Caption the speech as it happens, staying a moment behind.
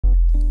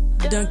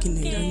dunking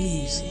in her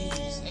knees.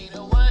 Hey, you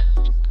know what?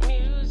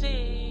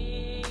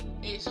 Music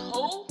is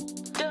who?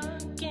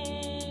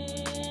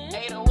 Dunking.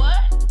 Hey, you know what?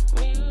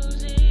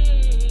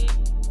 Music.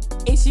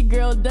 It's your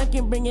girl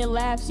Duncan, bringing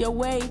laughs your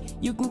way.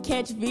 You can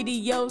catch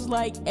videos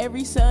like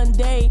every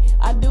Sunday.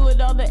 I do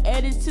it all the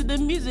edits to the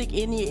music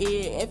in your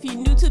ear. If you're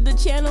new to the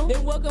channel,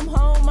 then welcome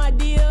home, my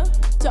dear.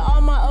 To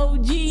all my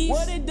OGs,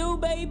 what it do,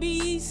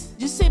 babies?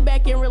 Just sit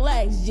back and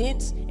relax,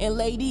 gents and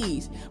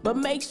ladies. But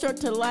make sure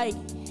to like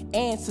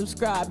and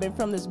subscribe. And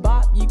from this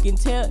bop, you can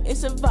tell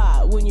it's a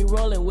vibe when you're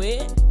rolling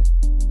with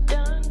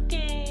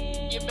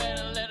Duncan. You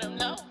better let them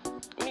know.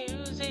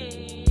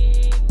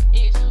 Music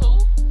is who?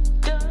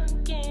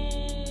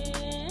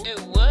 Duncan. Do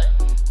what?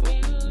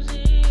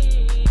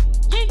 Music.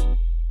 Yeah.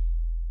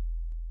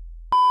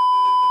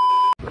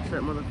 What's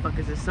up,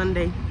 motherfuckers? It's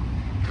Sunday.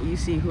 You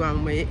see who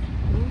I'm with.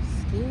 I'm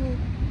scared.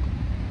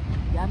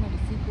 Y'all know the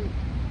secret?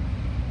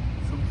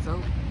 Some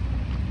soap.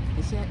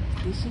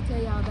 Did she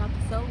tell y'all about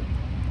the soap?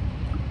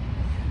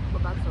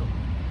 What about soap?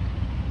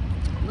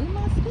 Look at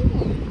my skin.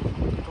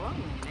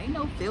 Glowing. Ain't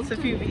no filter. It's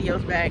a few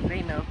videos back,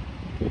 they know.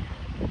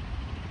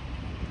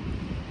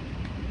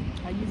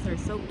 I use her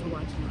soap to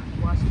wash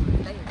my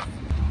face.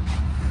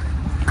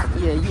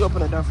 Yeah, you open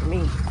the door for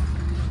me.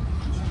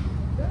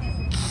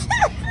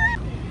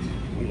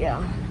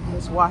 Yeah,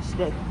 let's wash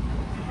that.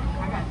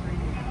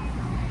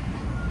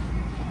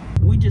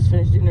 We just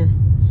finished dinner.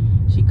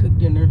 She cooked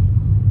dinner.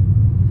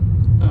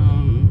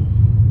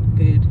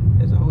 Good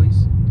as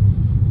always.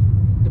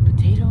 The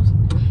potatoes,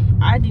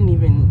 I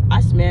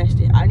smashed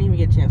it. I didn't even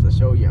get a chance to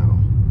show y'all.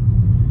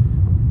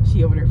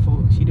 She over there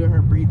full. She doing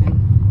her breathing.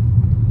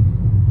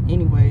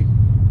 Anyway,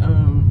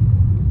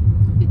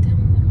 You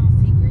telling them my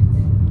secrets?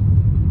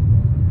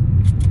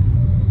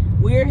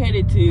 we're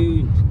headed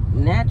to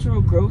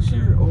Natural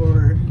Grocer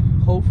or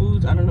Whole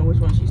Foods. I don't know which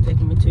one she's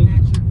taking me to.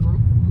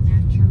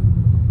 Natural.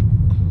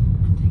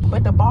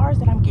 But the bars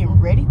that I'm getting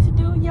ready to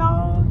do,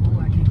 y'all,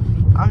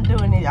 I'm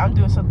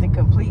doing something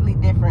completely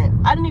different.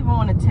 I didn't even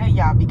want to tell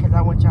y'all because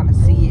I want y'all to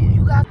see it.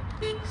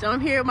 So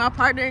I'm here with my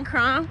partner in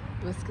crime.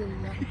 What's good,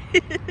 y'all?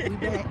 We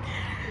back.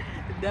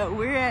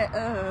 We're at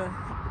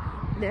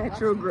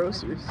Natural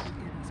Grocers. Yeah,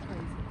 that's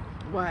crazy.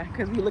 Why?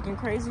 Because we looking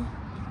crazy?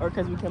 Or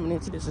because we coming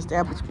into this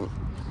establishment?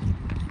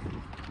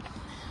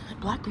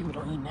 Black people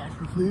don't eat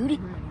natural food.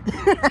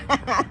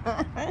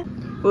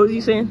 What was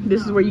you saying?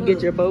 This is where you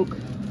get your bulk?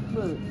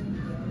 Look,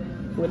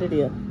 What it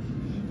is?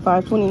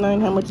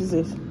 $5.29. How much is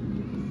this?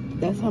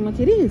 that's how much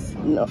it is.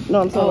 No,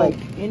 I'm saying like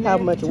in how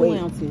there, much 2 weight?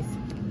 ounces.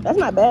 That's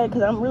not bad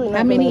because I'm really not.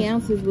 How many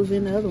ounces was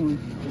in the other one?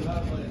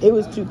 It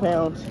was 2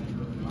 pounds.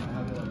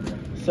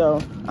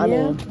 So I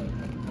Yeah. mean,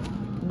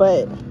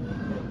 but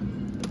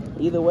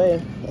either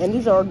way, and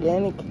these are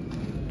organic.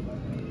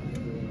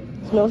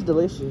 Smells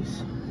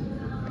delicious.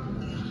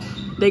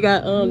 They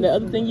got the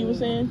other thing you were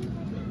saying.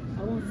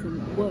 I want some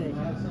what?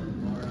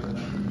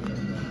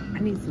 I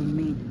need some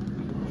meat.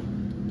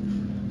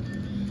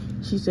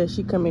 She said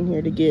she come in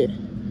here to get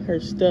her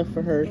stuff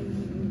for her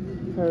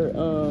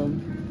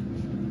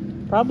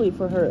probably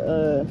for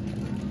her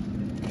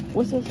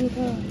what's that shit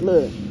called?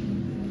 Look.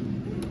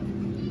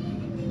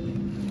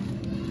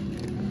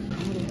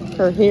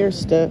 Her hair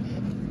stuff.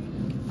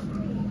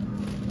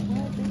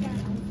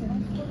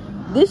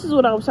 This is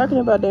what I was talking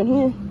about down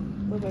here.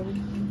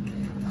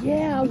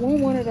 Yeah, I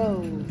want one of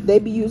those. They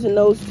be using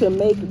those to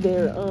make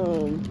their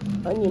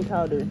onion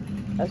powder.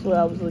 That's what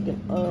I was looking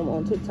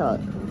on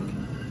TikTok.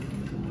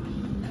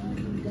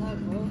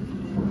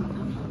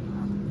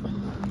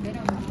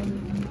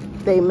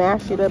 They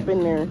mash it up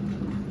in there,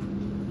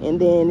 and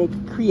then it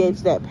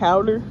creates that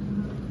powder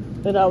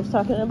that I was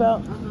talking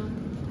about.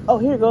 Oh,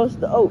 here goes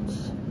the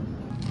oats.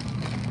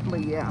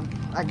 But yeah,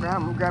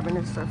 I'm grabbing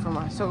this stuff for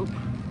my soap.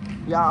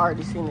 Y'all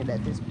already seen it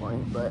at this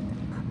point, but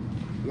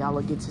y'all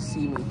will get to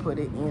see me put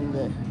it in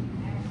the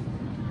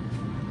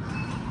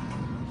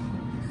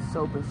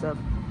soap and stuff.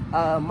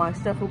 My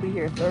stuff will be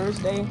here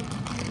Thursday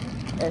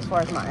as far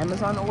as my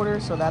Amazon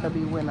order, so that'll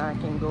be when I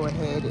can go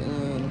ahead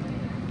and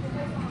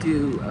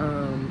do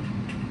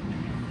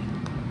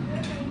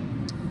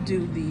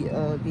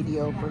the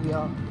video for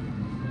y'all.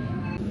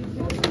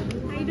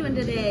 How you doing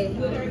today?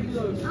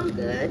 I'm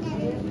good.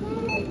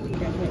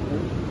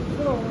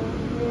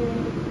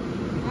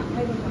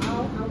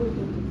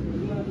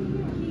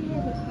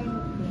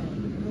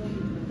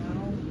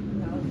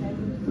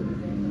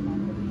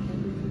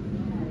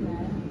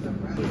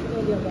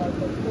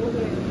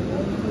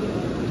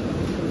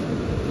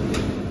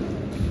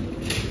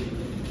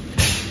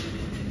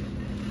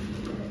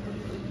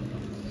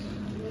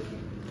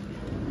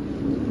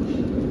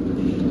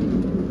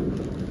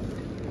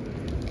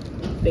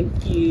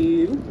 Thank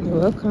you. You're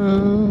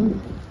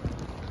welcome.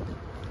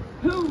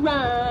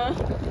 Hoorah!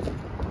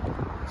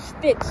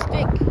 Stick.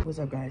 What's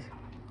up, guys?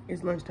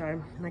 It's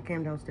lunchtime, and I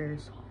came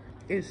downstairs.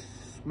 It's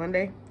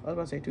Monday. I was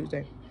about to say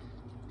Tuesday.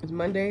 It's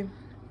Monday.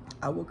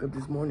 I woke up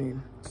this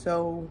morning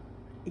so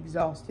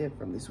exhausted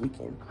from this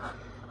weekend.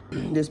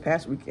 This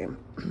past weekend.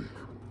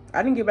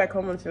 I didn't get back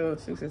home until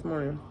 6 this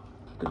morning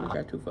because we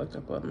got too fucked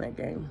up on that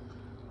game.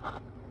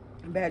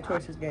 Bad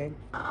choices, gang.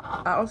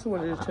 I also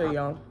wanted to tell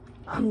y'all,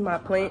 my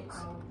plants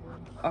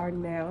are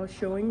now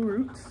showing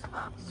roots,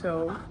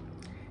 so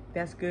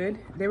that's good.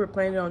 They were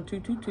planted on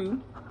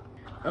 222.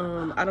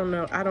 I don't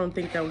know. I don't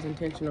think that was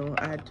intentional.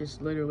 I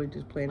just literally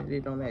just planted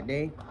it on that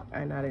day,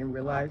 and I didn't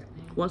realize.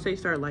 Once they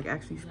start like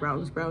actually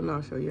sprouting,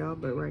 I'll show y'all.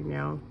 But right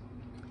now,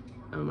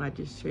 I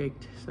just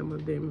checked some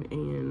of them,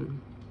 and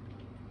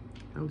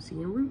I'm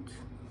seeing roots.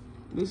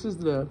 This is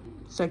the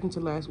second to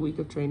last week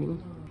of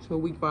training, so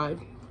week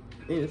 5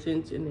 in a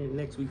sense, and then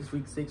next week is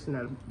week 6,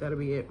 and that'll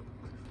be it.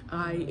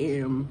 I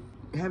am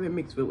having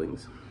mixed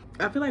feelings.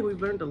 I feel like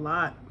we've learned a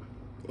lot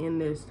in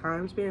this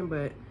time span,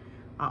 but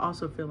I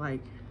also feel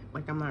like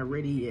I'm not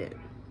ready yet.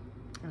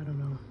 I don't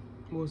know.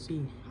 We'll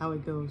see how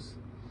it goes.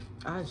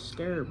 I'm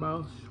scared,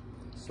 boss.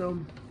 So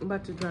I'm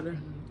about to try to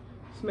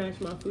smash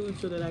my food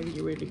so that I can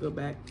get ready to go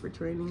back for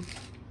training.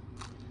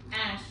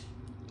 Ash.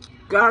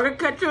 Gotta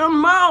catch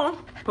 'em all.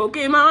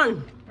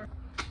 Pokemon.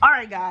 All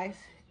right, guys.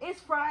 It's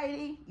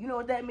Friday. You know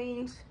what that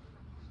means?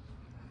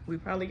 We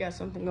probably got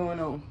something going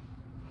on.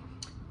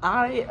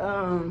 I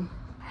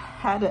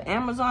had an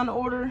Amazon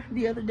order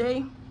the other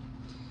day,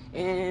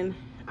 and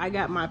I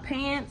got my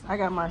pants, I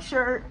got my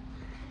shirt,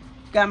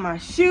 got my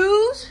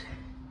shoes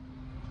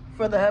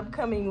for the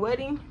upcoming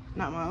wedding.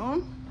 Not my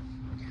own,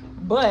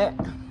 but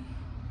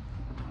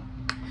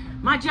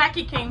my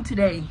jacket came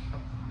today,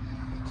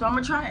 so I'm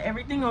gonna try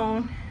everything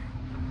on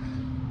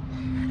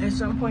at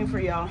some point for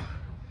y'all.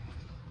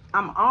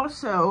 I'm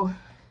also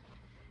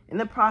in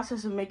the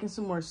process of making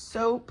some more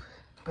soap,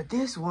 but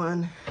this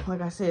one,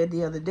 like I said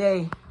the other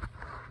day,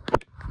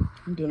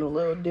 I'm doing a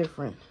little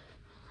different.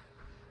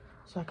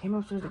 So I came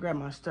upstairs to grab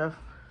my stuff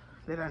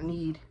that I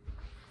need,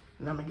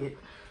 and I'm gonna get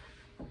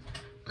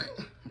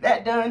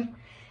that done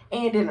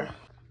and dinner.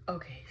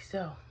 Okay,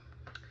 so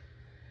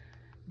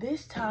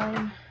this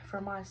time for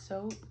my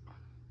soap,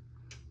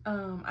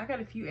 I got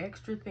a few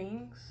extra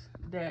things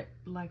that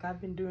like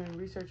I've been doing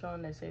research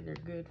on that say they're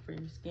good for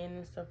your skin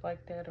and stuff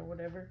like that or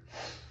whatever.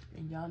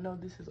 And y'all know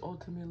this is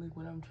ultimately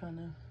what I'm trying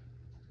to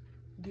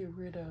get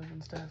rid of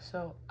and stuff.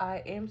 So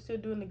I am still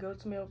doing the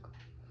goat's milk,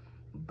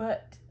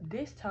 but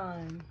this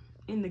time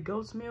in the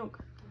goat's milk,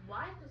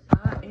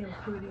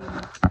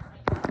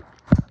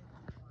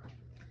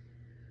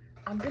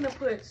 I'm gonna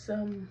put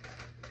some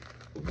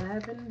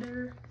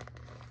lavender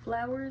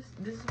flowers.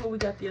 This is what we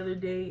got the other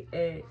day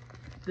at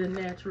the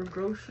natural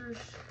grocers.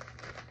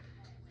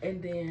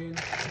 And then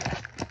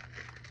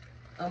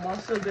I'm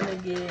also gonna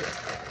get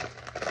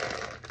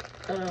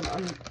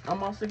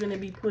I'm also gonna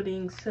be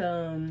putting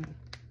some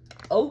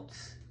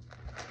oats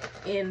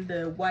in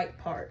the white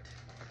part.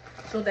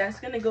 So that's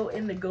gonna go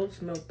in the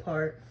goat's milk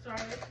part.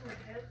 Sorry, it's my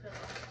head fell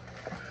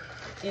off.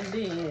 And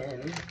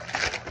then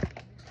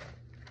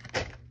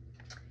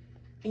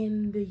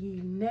in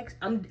the next,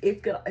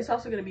 it's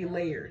also gonna be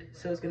layered.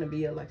 So it's gonna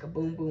be like a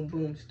boom, boom,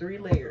 boom. It's 3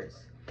 layers.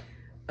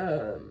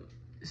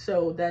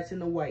 So that's in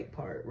the white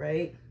part,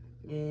 right?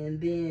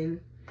 And then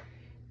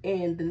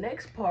in the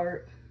next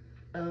part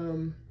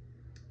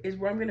is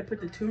where I'm gonna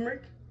put the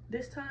turmeric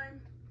this time.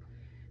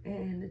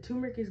 And the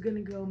turmeric is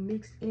gonna go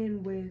mixed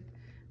in with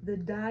the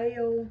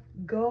Dio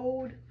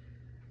Gold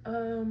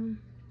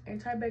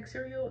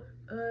antibacterial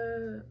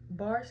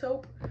bar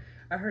soap.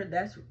 I heard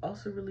that's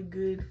also really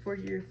good for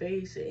your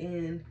face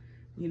and,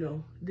 you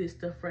know, this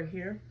stuff right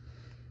here.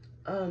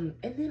 And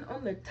then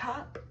on the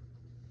top,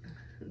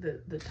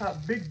 the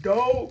top big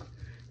dog,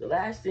 the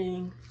last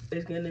thing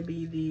is gonna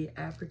be the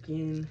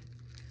African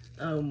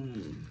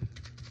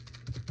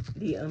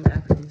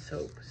African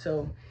soap.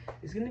 So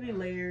it's gonna be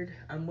layered.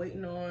 I'm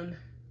waiting on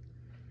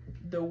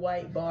the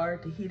white bar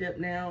to heat up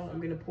now. I'm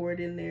gonna pour it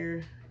in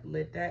there,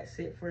 let that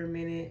sit for a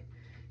minute,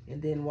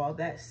 and then while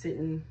that's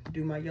sitting,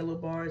 do my yellow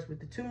bars with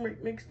the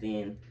turmeric mixed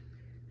in,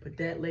 put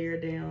that layer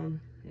down,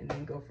 and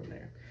then go from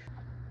there.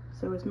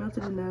 So it's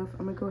melted enough.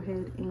 I'm gonna go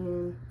ahead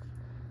and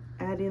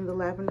add in the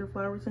lavender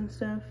flowers and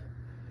stuff.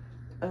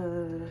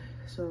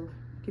 So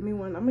give me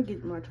one. I'm gonna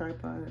get my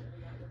tripod,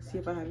 see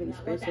if I have any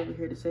space over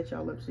here to set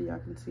y'all up so y'all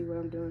can see what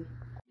I'm doing.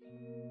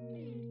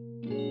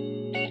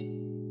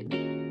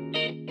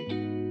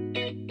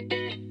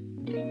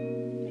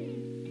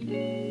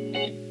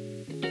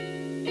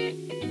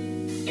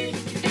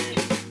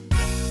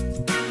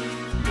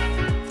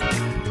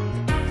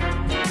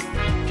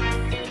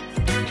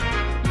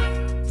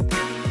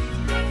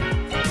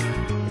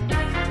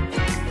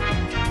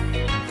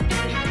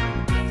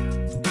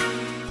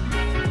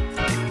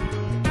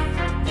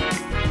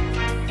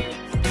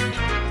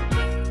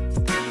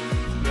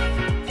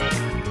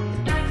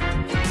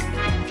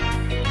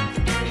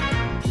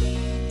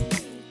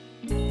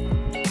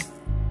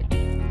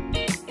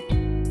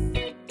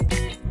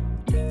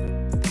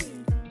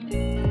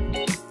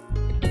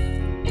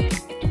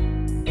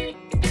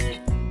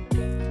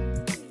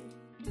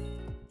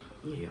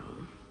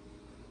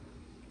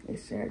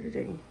 It's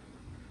Saturday.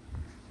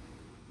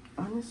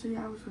 Honestly,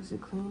 I was supposed to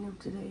clean up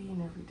today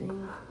and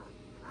everything,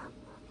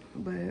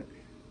 but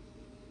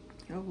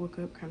I woke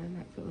up kind of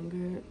not feeling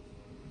good.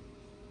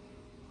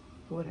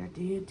 What I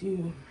did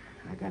do,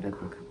 I got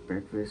up and cooked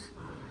breakfast,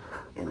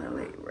 and I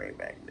laid right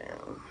back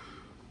down.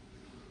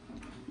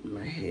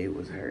 My head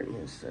was hurting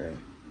and stuff.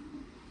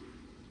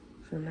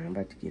 So now I'm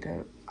about to get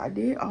up. I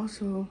did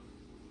also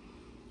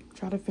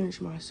try to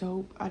finish my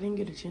soap. I didn't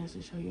get a chance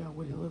to show y'all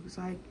what it looks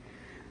like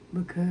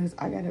because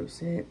I got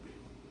upset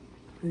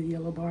the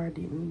yellow bar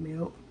didn't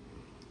melt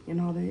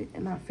and all that,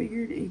 and I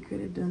figured it could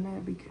have done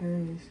that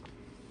because,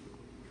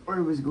 or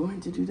it was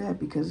going to do that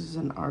because it's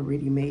an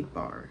already made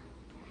bar.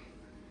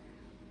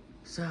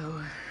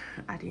 So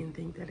I didn't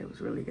think that it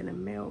was really gonna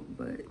melt,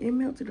 but it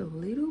melted a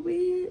little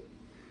bit,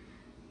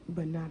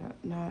 but not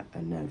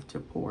enough to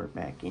pour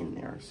back in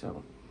there.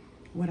 So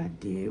what I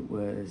did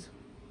was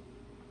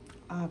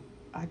I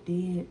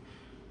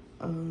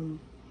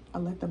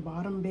let the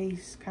bottom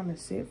base kind of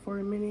sit for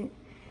a minute,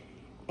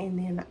 and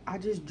then I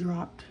just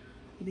dropped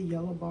the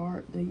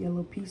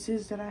yellow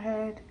pieces that I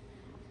had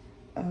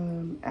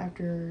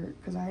after,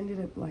 because I ended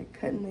up like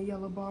cutting the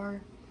yellow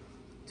bar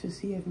to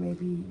see if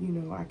maybe, you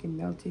know, I can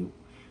melt it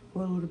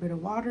with a little bit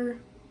of water.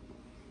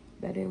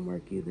 That didn't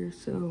work either.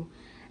 So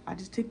I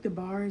just took the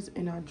bars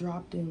and I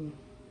dropped them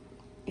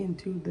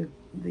into the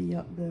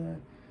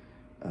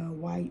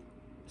white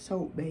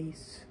soap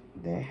base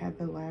that had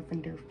the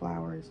lavender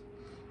flowers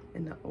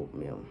and the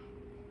oatmeal.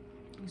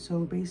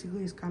 So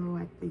basically it's kind of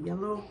like the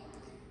yellow,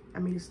 I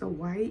mean it's the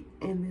white,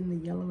 and then the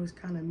yellow is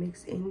kind of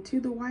mixed into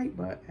the white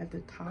but at the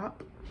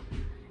top.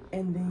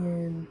 And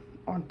then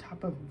on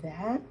top of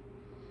that,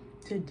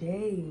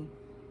 today,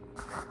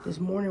 this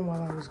morning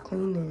while I was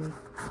cleaning,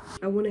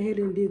 I went ahead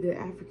and did the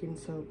African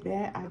soap.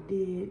 That I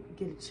did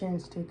get a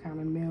chance to kind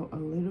of melt a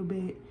little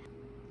bit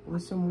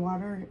with some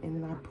water, and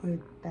then I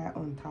put that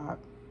on top.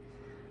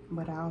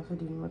 But I also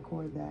didn't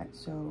record that.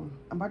 So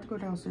I'm about to go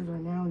downstairs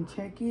right now and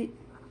check it,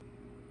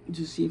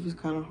 just see if it's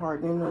kind of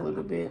hardening a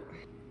little bit.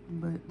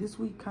 But this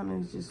week kind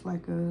of is just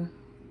like a,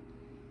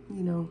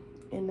 you know,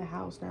 in the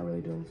house, not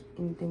really doing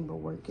anything but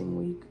working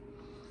week.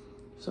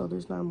 So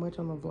there's not much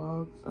on the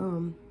vlog.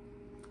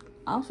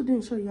 I also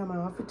didn't show y'all my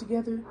outfit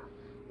together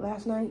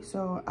last night,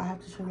 so I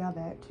have to show y'all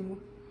that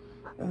too,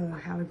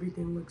 how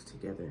everything looks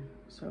together.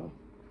 So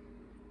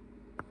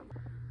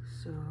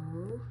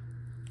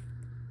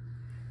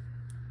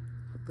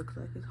it looks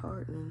like it's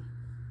hardening.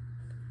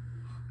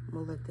 I'm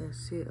gonna let that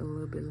sit a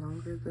little bit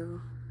longer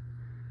though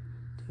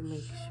to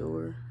make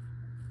sure.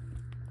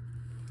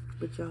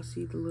 But y'all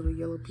see the little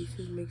yellow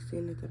pieces mixed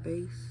in at the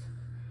base?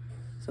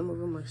 Some of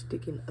them are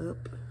sticking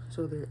up,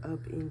 so they're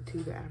up into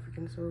the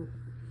African soap.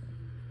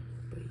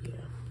 But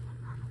yeah,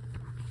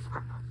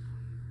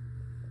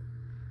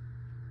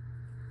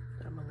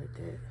 I'm gonna let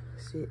that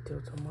sit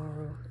till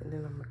tomorrow, and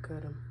then I'm gonna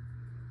cut them.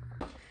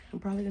 I'm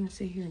probably gonna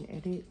sit here and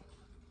edit.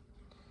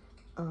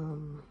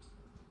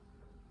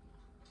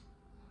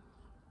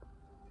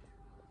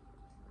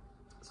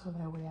 So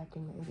that way I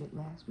can edit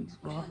last week's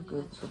vlog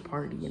of the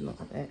party and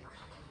all that.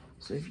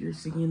 So if you're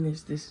seeing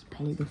this, this is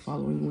probably the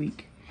following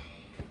week.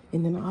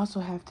 And then I also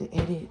have to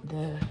edit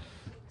the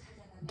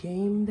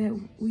game that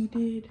we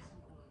did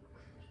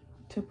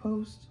to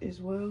post as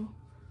well.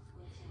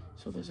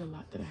 So there's a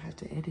lot that I have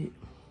to edit.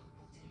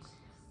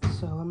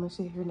 So I'm gonna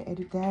sit here and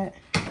edit that.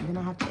 And then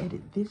I have to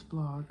edit this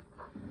vlog.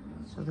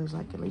 So there's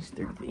like at least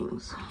 3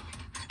 things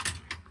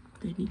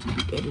that need to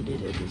be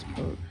edited at this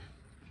point.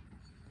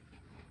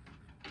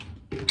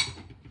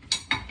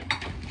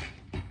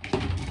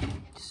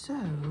 So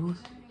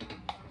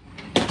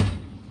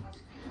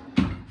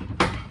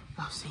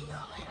I'll see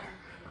y'all later.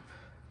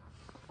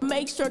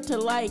 Make sure to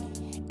like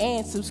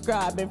and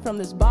subscribe, and from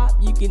this bop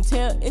you can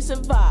tell it's a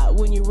vibe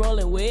when you're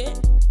rolling with